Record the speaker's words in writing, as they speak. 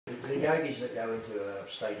the yogis that go into a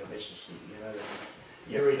state of ecstasy, you know,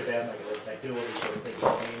 you read about them, they do all these sort of things.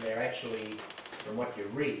 I mean, they're actually, from what you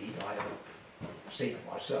read, I haven't seen it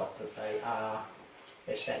myself, but they are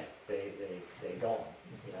ecstatic. They're gone.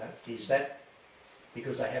 You know, is that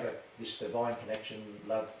because they have this divine connection,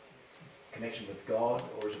 love connection with God,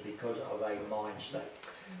 or is it because of a mind state?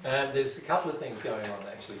 There's a couple of things going on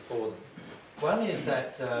actually for them. One is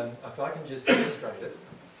that, if I can just illustrate it,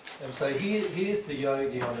 and so here's the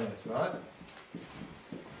yogi on earth, right?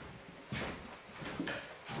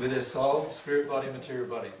 With their soul, spirit body, material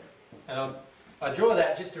body. And I draw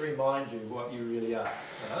that just to remind you what you really are,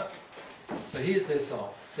 right? So here's their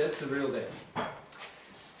soul. That's the real them.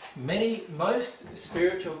 Most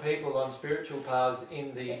spiritual people on spiritual paths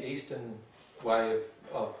in the Eastern way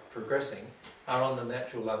of progressing are on the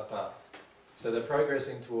natural love path. So they're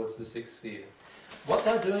progressing towards the sixth sphere. What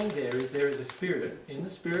they're doing there is a spirit in the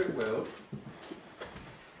spirit world.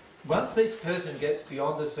 Once this person gets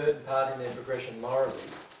beyond a certain part in their progression morally,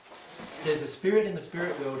 there's a spirit in the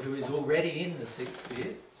spirit world who is already in the sixth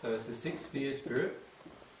sphere. So it's a sixth sphere spirit.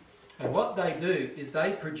 And what they do is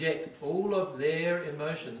they project all of their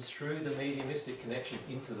emotions through the mediumistic connection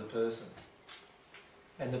into the person.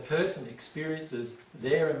 And the person experiences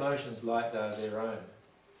their emotions like they're their own.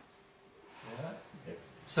 Right? Yep.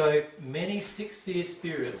 So many sixth sphere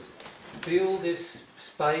spirits feel this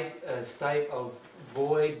state of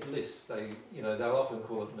void bliss. They'll often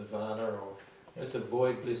call it nirvana, or it's a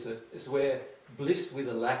void bliss. It's where bliss with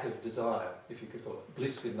a lack of desire, if you could call it.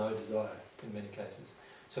 Bliss with no desire in many cases.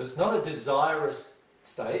 So it's not a desirous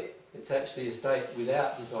state, it's actually a state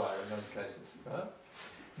without desire in most cases, right?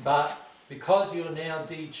 But because you're now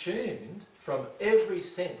detuned from every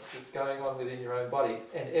sense that's going on within your own body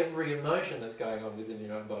and every emotion that's going on within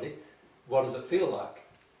your own body, what does it feel like?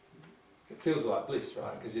 It feels like bliss,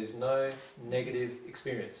 right? Because there's no negative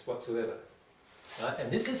experience whatsoever. Right? And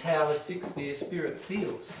this is how a sixth sphere spirit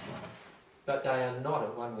feels. But they are not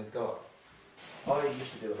at one with God. I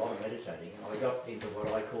used to do a lot of meditating, and I got into what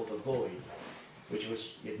I call the void, which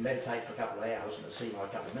was you'd meditate for a couple of hours and it'd seem like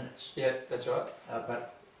a couple of minutes. Yeah, that's right.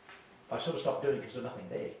 But I sort of stopped doing it because there's nothing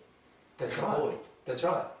there. That's it's right. Void. That's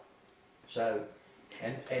right. So,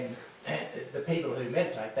 and the people who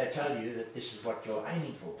meditate, they tell you that this is what you're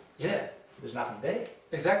aiming for. Yeah. There's nothing there.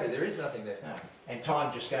 Exactly, there is nothing there. No. And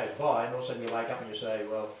time just goes by, and all of a sudden you wake up and you say,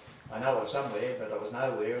 well, I know I was somewhere, but I was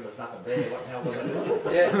nowhere, and there's nothing there. What the hell was I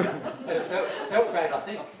doing? Yeah, it felt great, I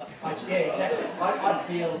think. Yeah, exactly.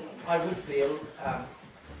 I would feel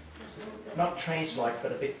not trance-like,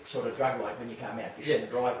 but a bit sort of drug-like when you come out. You shouldn't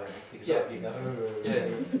drive or anything, because you go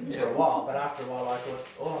for a while. But after a while, I thought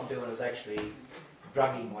all I'm doing is actually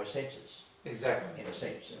drugging my senses. Exactly. In a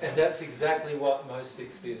sense. And that's exactly what most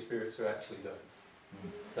sixth sphere spirits are actually doing.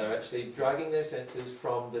 They're actually drugging their senses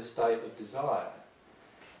from the state of desire.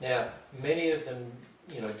 Now, many of them,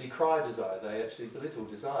 decry desire. They actually belittle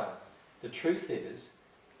desire. The truth is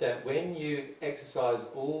that when you exercise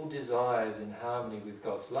all desires in harmony with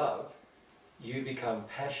God's love, you become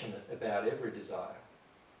passionate about every desire.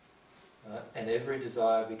 Right? And every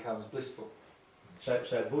desire becomes blissful.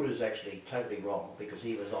 So Buddha's actually totally wrong, because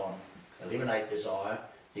he was on eliminate desire,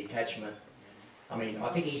 detachment. I mean, I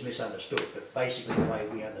think he's misunderstood, but basically the way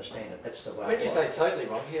we understand it, that's the way. When you say totally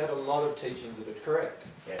wrong, he had a lot of teachings that are correct.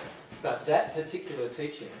 Yeah. But that particular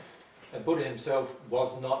teaching, and Buddha himself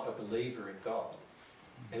was not a believer in God.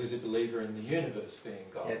 He was a believer in the universe being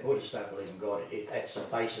God. Yeah, Buddhists don't believe in God. That's the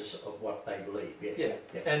basis of what they believe. Yeah.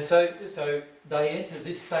 And so they enter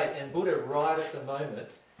this state, and Buddha right at the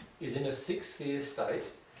moment is in a sixth sphere state,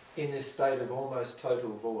 in this state of almost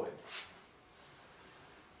total void.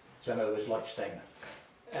 So in other words, like stagnant.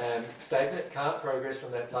 Stagnant, can't progress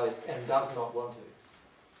from that place, and does not want to.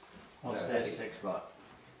 What's their sex life?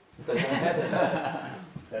 They don't have it.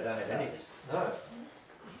 They don't have anything. No.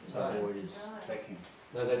 So void is taking.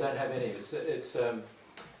 No, they don't have any. It's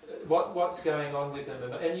what's going on with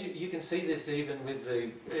them, and you can see this even with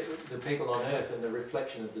the people on Earth and the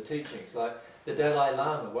reflection of the teachings. Like the Dalai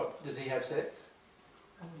Lama, what does he have sex?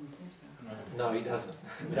 No, he doesn't.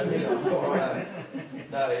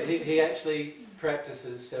 No, he actually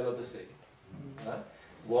practices celibacy. Right?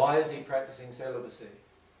 Why is he practicing celibacy?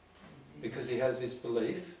 Because he has this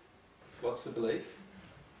belief. What's the belief?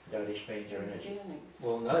 Don't expend your energy.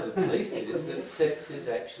 Well, no, the belief is that sex is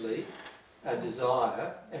actually a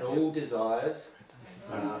desire, and all desires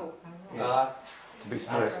are to be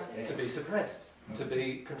suppressed. To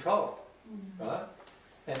be controlled. Right?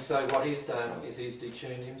 And so what he's done is he's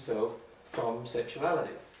detuned himself from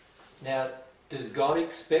sexuality. Now, does God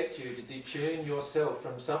expect you to detune yourself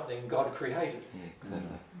from something God created? Yeah,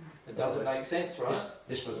 exactly. It doesn't make sense, right?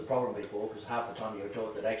 This was a problem before, because half the time you were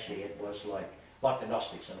taught that actually it was like the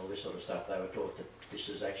Gnostics and all this sort of stuff, they were taught that this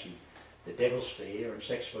is actually the devil's sphere and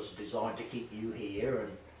sex was designed to keep you here.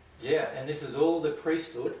 And yeah, and this is all the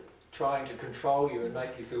priesthood trying to control you and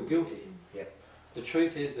make you feel guilty. Yep. The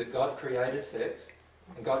truth is that God created sex,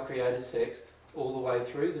 and God created sex all the way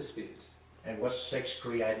through the spheres. And was sex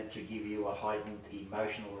created to give you a heightened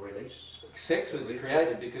emotional release? Sex was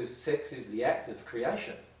created because sex is the act of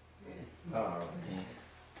creation. Oh, right. Yes.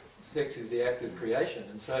 Sex is the act of creation,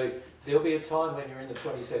 and so there'll be a time when you're in the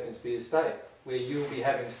 22nd sphere state where you'll be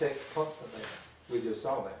having sex constantly with your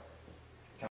soulmate.